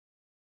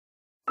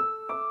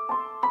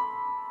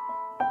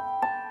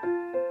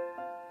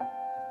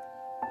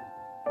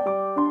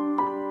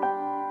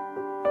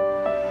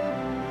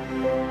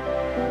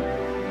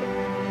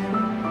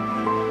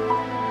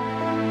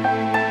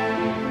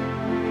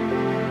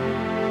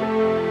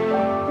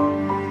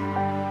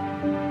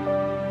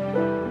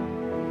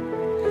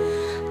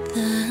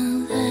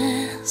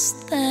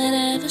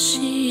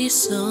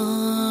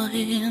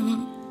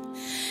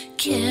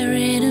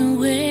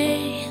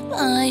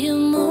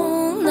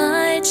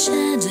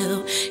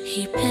shadow.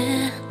 He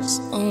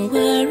passed,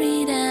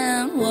 unworried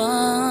and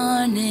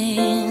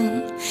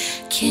warning,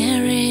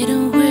 carried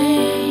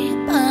away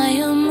by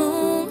a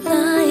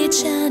moonlight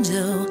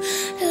shadow,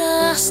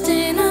 lost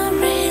in a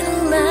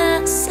real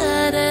last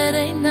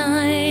Saturday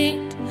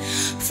night.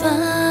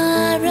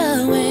 Far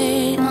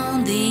away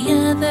on the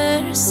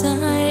other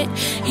side,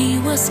 he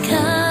was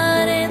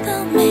caught in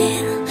the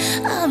middle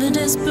of a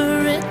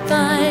desperate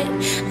fight,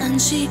 and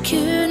she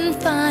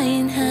couldn't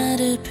find how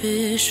to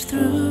push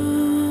through.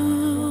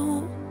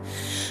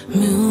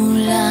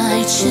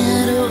 Moonlight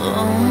shadow,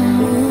 oh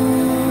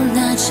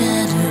moonlight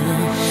shadow,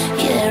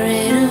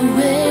 carried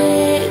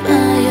away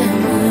by a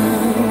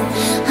moon.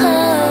 Oh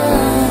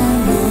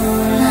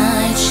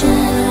moonlight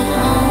shadow,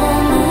 oh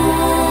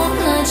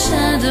moonlight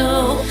shadow,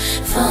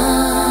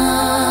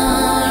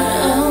 far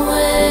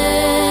away.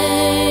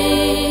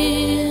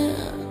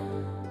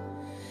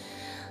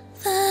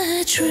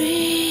 The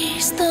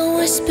trees, the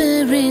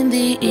whisper in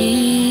the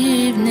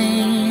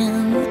evening,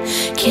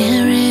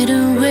 carried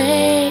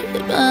away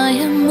by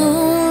a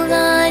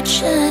moonlight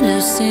shadow,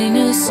 sing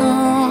a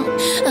song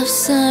of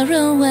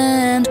sorrow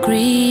and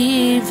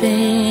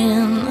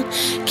grieving,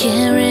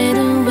 carried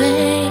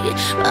away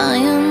by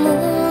a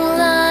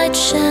moonlight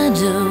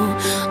shadow.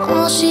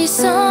 All she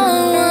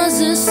saw was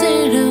a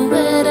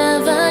silhouette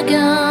of a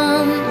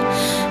gun,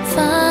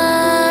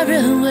 far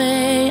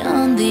away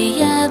on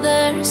the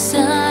other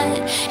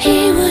side.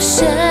 He was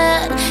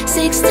shot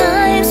 6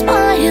 times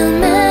by a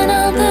man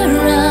on the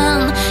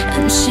run,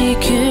 and she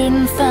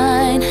couldn't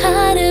find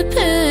how to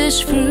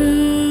push through.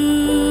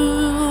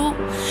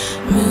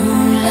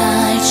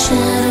 Moonlight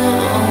shadow,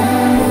 oh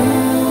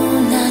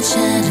moonlight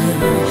shadow,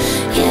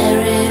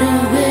 carried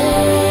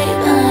away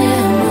by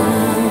a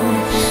moon.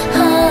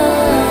 Oh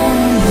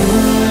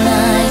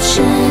moonlight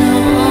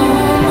shadow, oh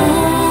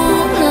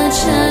moonlight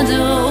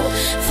shadow,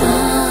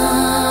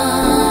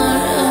 far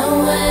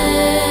away.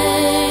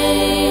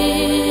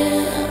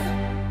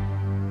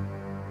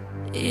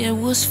 It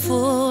was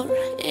 4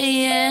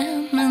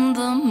 a.m. in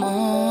the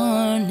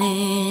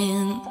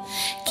morning,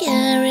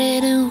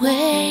 carried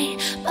away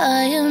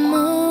by a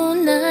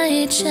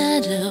moonlight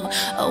shadow.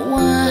 I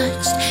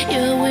watched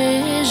your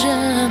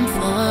vision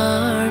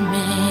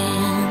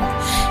forming,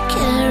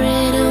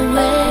 carried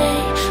away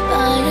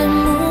by a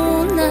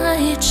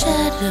moonlight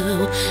shadow.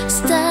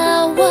 Star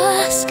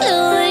was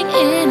glowing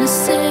in a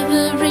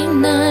silvery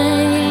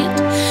night,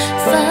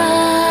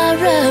 far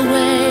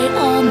away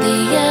on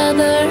the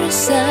other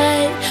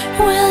side.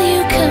 Will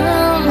you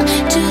come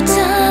to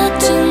talk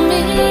to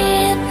me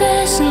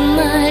this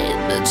night?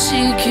 But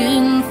she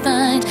couldn't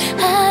find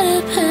how to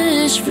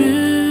push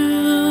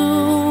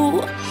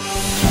through.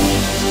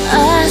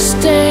 I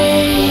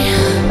stay,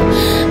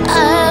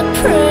 I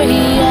pray,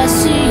 I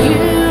see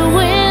you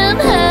in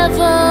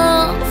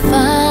heaven,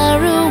 far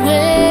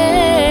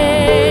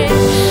away.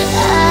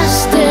 I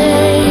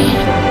stay,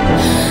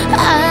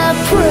 I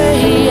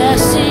pray, I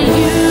see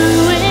you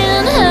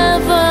in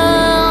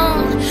heaven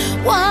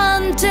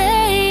one day.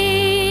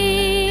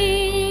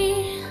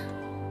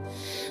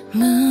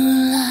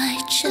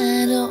 Moonlight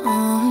shadow,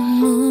 oh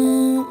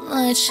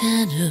moonlight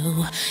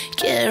shadow,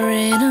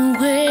 carried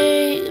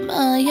away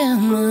by a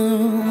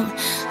moon.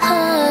 Oh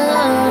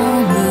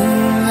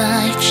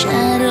moonlight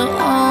shadow,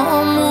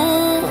 oh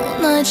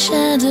moonlight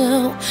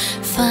shadow,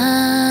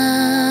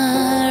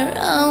 far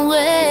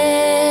away.